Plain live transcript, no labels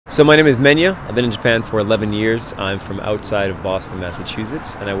So my name is Menya. I've been in Japan for 11 years. I'm from outside of Boston,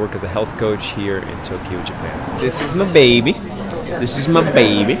 Massachusetts, and I work as a health coach here in Tokyo, Japan. This is my baby. This is my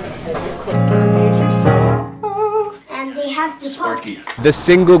baby. And they have Sparky. The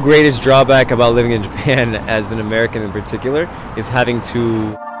single greatest drawback about living in Japan, as an American in particular, is having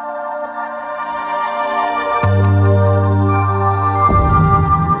to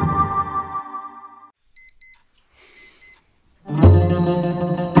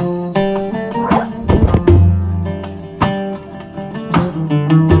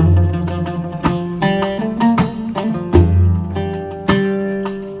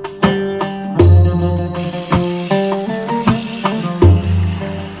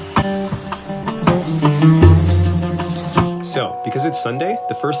So, because it's Sunday,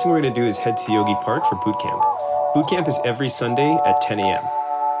 the first thing we're going to do is head to Yogi Park for boot camp. Boot camp is every Sunday at 10 a.m.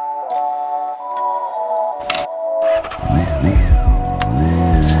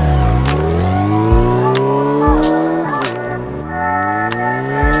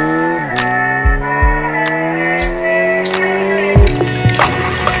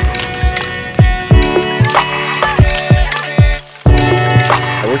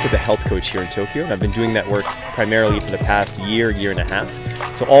 As a health coach here in Tokyo, and I've been doing that work primarily for the past year and a half.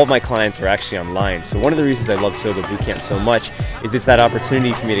 So all of my clients are actually online. So one of the reasons I love Sogo Bootcamp so much is it's that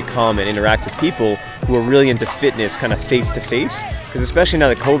opportunity for me to come and interact with people who are really into fitness kind of face to face, because especially now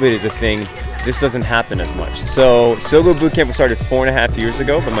that COVID is a thing, this doesn't happen as much. So Sogo Bootcamp was started 4.5 years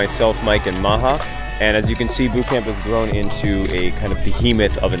ago by myself, Mike, and Maha. And as you can see, Bootcamp has grown into a kind of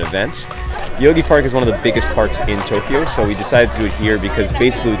behemoth of an event. Yogi Park is one of the biggest parks in Tokyo, so we decided to do it here because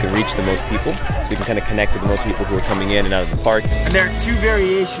basically we can reach the most people, so we can kind of connect with the most people who are coming in and out of the park. And there are two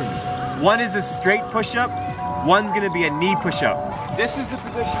variations. One is a straight push-up, one's gonna be a knee push-up. This is the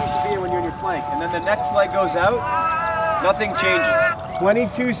position you should be in when you're in your plank, and then the next leg goes out, nothing changes.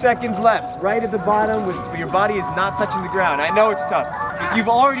 22 seconds left, right at the bottom, with your body is not touching the ground. I know it's tough. If you've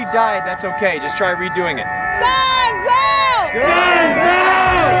already died, that's okay, just try redoing it. Guns out! Guns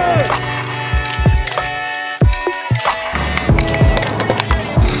out!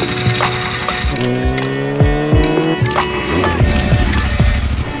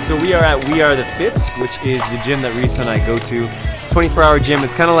 So we are at We Are The Fit, which is the gym that Risa and I go to. It's a 24-hour gym.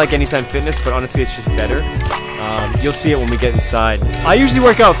 It's kind of like Anytime Fitness, but honestly it's just better. You'll see it when we get inside. I usually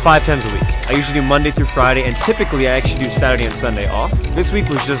work out 5 times a week. I usually do Monday through Friday, and typically I actually do Saturday and Sunday off. This week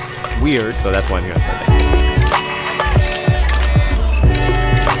was just weird, so that's why I'm here on Sunday.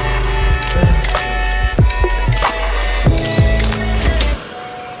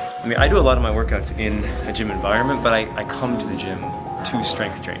 I mean, I do a lot of my workouts in a gym environment, but I come to the gym to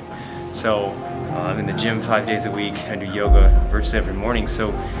strength train. So I'm in the gym 5 days a week. I do yoga virtually every morning.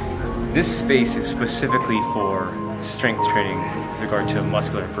 So this space is specifically for strength training with regard to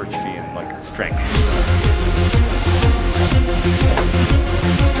muscular hypertrophy and like strength.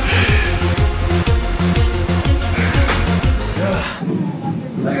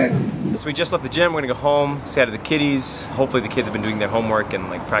 So we just left the gym, we're gonna go home, say hi to the kiddies. Hopefully the kids have been doing their homework and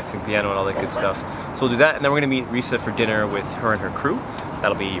like practicing piano and all that good stuff. So we'll do that, and then we're gonna meet Risa for dinner with her and her crew.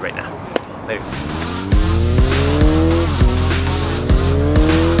 That'll be right now. Later.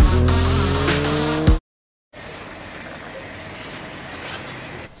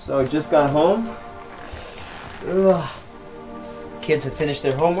 So just got home. Ugh. Kids have finished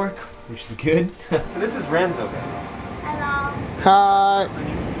their homework, which is good. So this is Renzo, guys. Hello. Hi.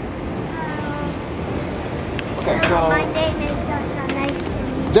 Okay, Hello, my name is Joshua. Nice to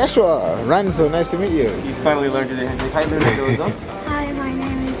meet you. Joshua, Renzo, nice to meet you. He's finally learned to do handshake. Hi, Luna. Hi, my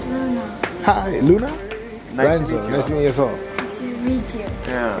name is Luna. Hi, Luna. Nice Renzo, to meet you. nice to meet you as well. Nice to meet you.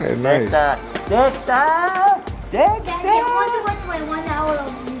 Yeah. Hey, nice. Daddy, I want to watch my 1 hour of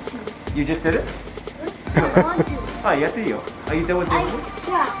YouTube. You just did it? I want to. Ah, ya te digo. Are you done with the homework?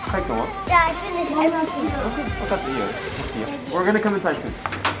 Yeah. Hi, come on. Yeah, I finished everything. Okay, I'll cut the ears. We're gonna come inside soon.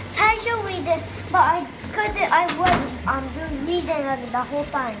 I should read it, but I couldn't. I was doing reading the whole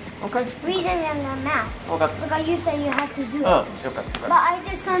time. Okay. Reading and the math. Okay. Because you said you have to do it. Oh, okay. But I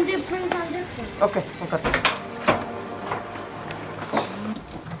just can't do things on different. Okay, okay.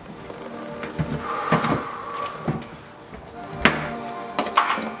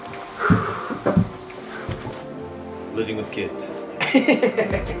 Living with kids.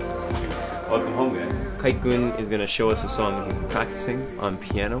 Welcome home, guys. Kai-kun is gonna show us a song that he's been practicing on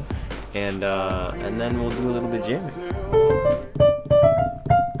piano, and then we'll do a little bit of jamming.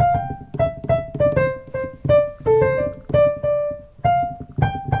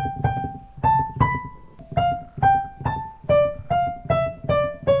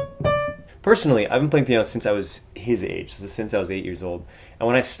 personally, I've been playing piano since I was his age, so since I was 8 years old. And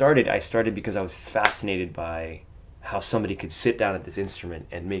when I started because I was fascinated by how somebody could sit down at this instrument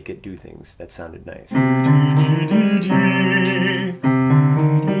and make it do things that sounded nice.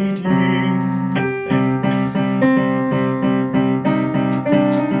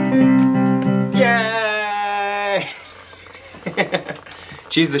 Yay!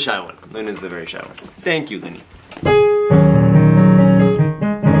 She's the shy one. Luna's the very shy one. Thank you, Luni.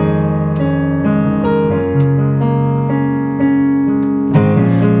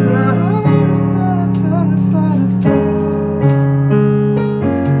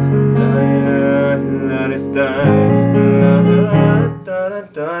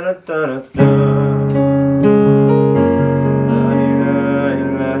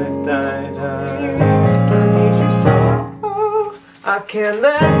 I can't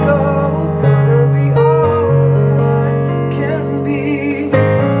let go, gonna be all that I can be.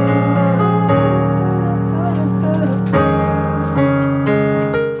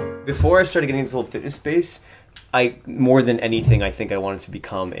 Before I started getting into the whole fitness space, more than anything, I think I wanted to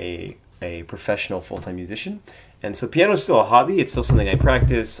become a professional full-time musician. And so piano is still a hobby, it's still something I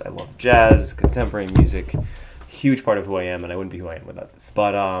practice. I love jazz, contemporary music, huge part of who I am, and I wouldn't be who I am without this.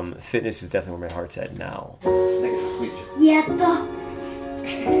 But fitness is definitely where my heart's at now. Yeah,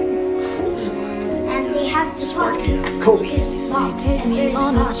 and they have to talk. Cool. They say take me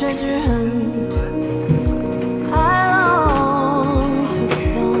on a treasure hunt. I long for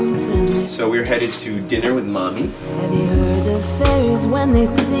something. So we're headed to dinner with Mommy. Have you heard the fairies when they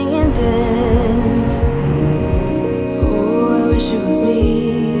sing and dance? Oh, I wish it was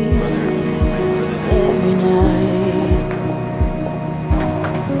me every night.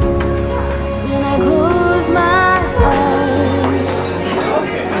 When I close my eyes.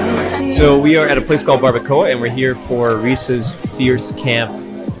 So we are at a place called Barbacoa, and we're here for Risa's Fierce Camp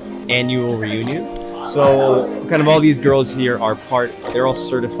annual reunion. So kind of all these girls here are they're all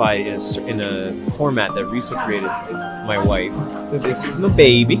certified in a format that Risa created, my wife. So this is my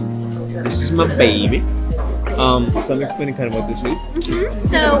baby. This is my baby. So I'm explaining kind of what this is.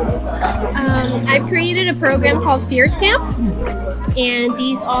 So I've created a program called Fierce Camp, and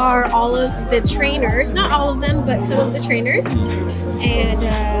these are all of the trainers, not all of them, but some of the trainers. And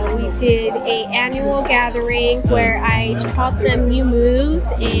we did a annual gathering where I taught them new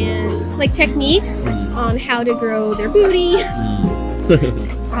moves and like techniques on how to grow their booty,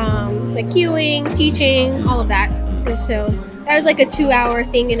 like cueing, teaching, all of that. And so that was like a 2-hour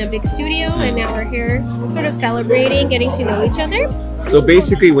thing in a big studio, and now we're here sort of celebrating, getting to know each other. So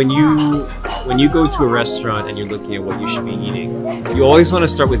basically when you go to a restaurant and you're looking at what you should be eating, you always want to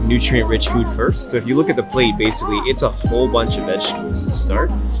start with nutrient-rich food first. So if you look at the plate, basically it's a whole bunch of vegetables to start,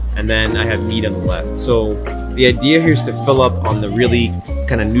 and then I have meat on the left. So the idea here is to fill up on the really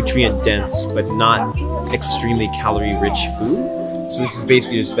kind of nutrient-dense but not extremely calorie-rich food. So this is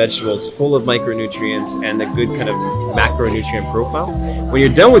basically just vegetables full of micronutrients and a good kind of macronutrient profile. When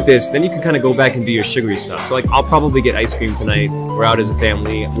you're done with this, then you can kind of go back and do your sugary stuff. So like I'll probably get ice cream tonight. We're out as a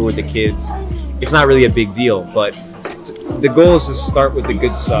family, we're with the kids. It's not really a big deal, but the goal is to start with the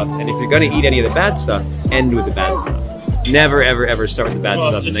good stuff. And if you're gonna eat any of the bad stuff, end with the bad stuff. Never, ever, ever start with the bad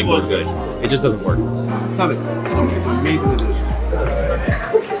stuff and then go good. It just doesn't work. Stop it.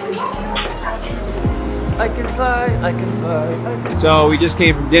 I can fly, I can fly. So we just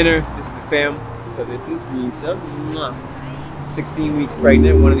came from dinner. This is the fam. So this is Risa. 16 weeks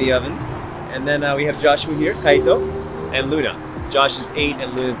pregnant, one in the oven. And then we have Joshua here, Kaito, and Luna. Josh is 8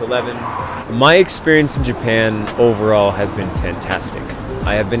 and Luna's 11. My experience in Japan overall has been fantastic.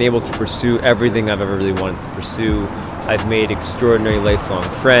 I have been able to pursue everything I've ever really wanted to pursue. I've made extraordinary lifelong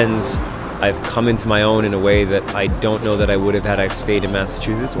friends. I've come into my own in a way that I don't know that I would have had I stayed in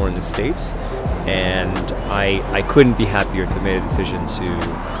Massachusetts or in the States. And I couldn't be happier to have made a decision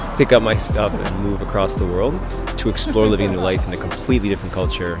to pick up my stuff and move across the world to explore living a new life in a completely different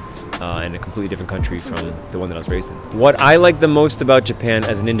culture and a completely different country from the one that I was raised in. What I like the most about Japan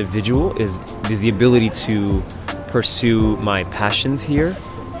as an individual is the ability to pursue my passions here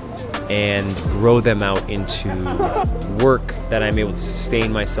and grow them out into work that I'm able to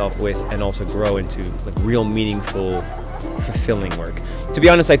sustain myself with and also grow into like real meaningful, fulfilling work. To be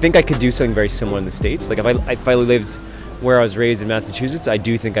honest, I think I could do something very similar in the States. Like if I lived where I was raised in Massachusetts, I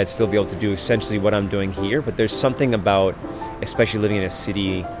do think I'd still be able to do essentially what I'm doing here, but there's something about, especially living in a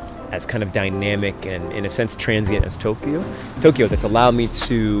city as kind of dynamic and in a sense transient as Tokyo, that's allowed me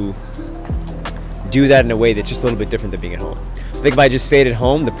to do that in a way that's just a little bit different than being at home. I think if I just stayed at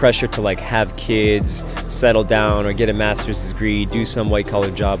home, the pressure to like have kids, settle down, or get a master's degree, do some white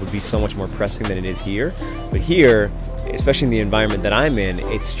collar job would be so much more pressing than it is here. But here, especially in the environment that I'm in,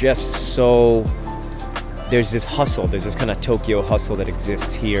 it's just so, there's this hustle, there's this kind of Tokyo hustle that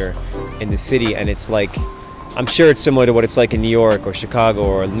exists here in the city, and it's like, I'm sure it's similar to what it's like in New York or Chicago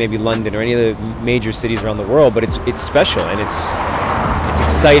or maybe London or any of the major cities around the world, but it's special, and it's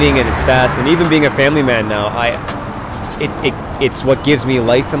exciting, and it's fast, and even being a family man now, it's what gives me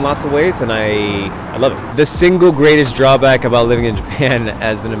life in lots of ways, and I love it. The single greatest drawback about living in Japan,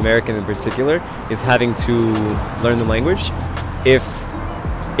 as an American in particular, is having to learn the language.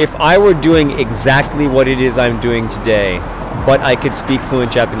 If I were doing exactly what it is I'm doing today, but I could speak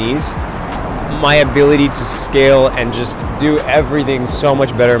fluent Japanese, my ability to scale and just do everything so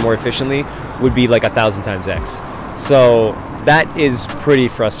much better and more efficiently would be like 1,000 times X. So that is pretty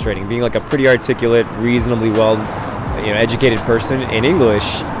frustrating. Being like a pretty articulate, reasonably well, educated person in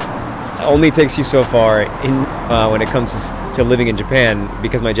English only takes you so far when it comes to living in Japan,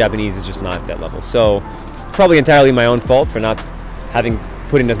 because my Japanese is just not at that level. So probably entirely my own fault for not having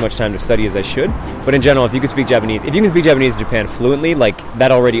put in as much time to study as I should. But in general, if you can speak Japanese in Japan fluently, like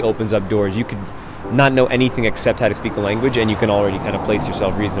that already opens up doors. You could not know anything except how to speak the language, and you can already kind of place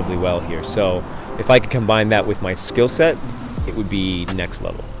yourself reasonably well here. So if I could combine that with my skill set, it would be next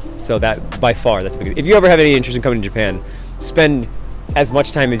level. So that, by far, that's big. If you ever have any interest in coming to Japan, spend as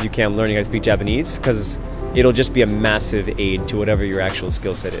much time as you can learning how to speak Japanese, because it'll just be a massive aid to whatever your actual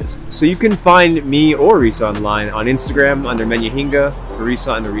skill set is. So you can find me or Risa online on Instagram under Menya Hinga, for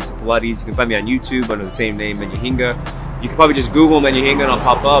Risa under Risa Pilates. You can find me on YouTube under the same name, Menya Hinga. You can probably just Google Menya Hinga and I'll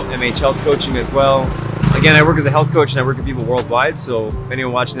pop up. MH Health Coaching as well. Again, I work as a health coach and I work with people worldwide, so if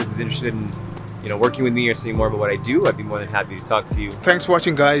anyone watching this is interested in working with me or seeing more about what I do, I'd be more than happy to talk to you. Thanks for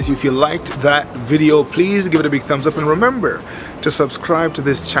watching, guys. If you liked that video, please give it a big thumbs up, and remember to subscribe to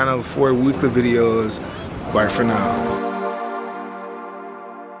this channel for weekly videos. Bye for now.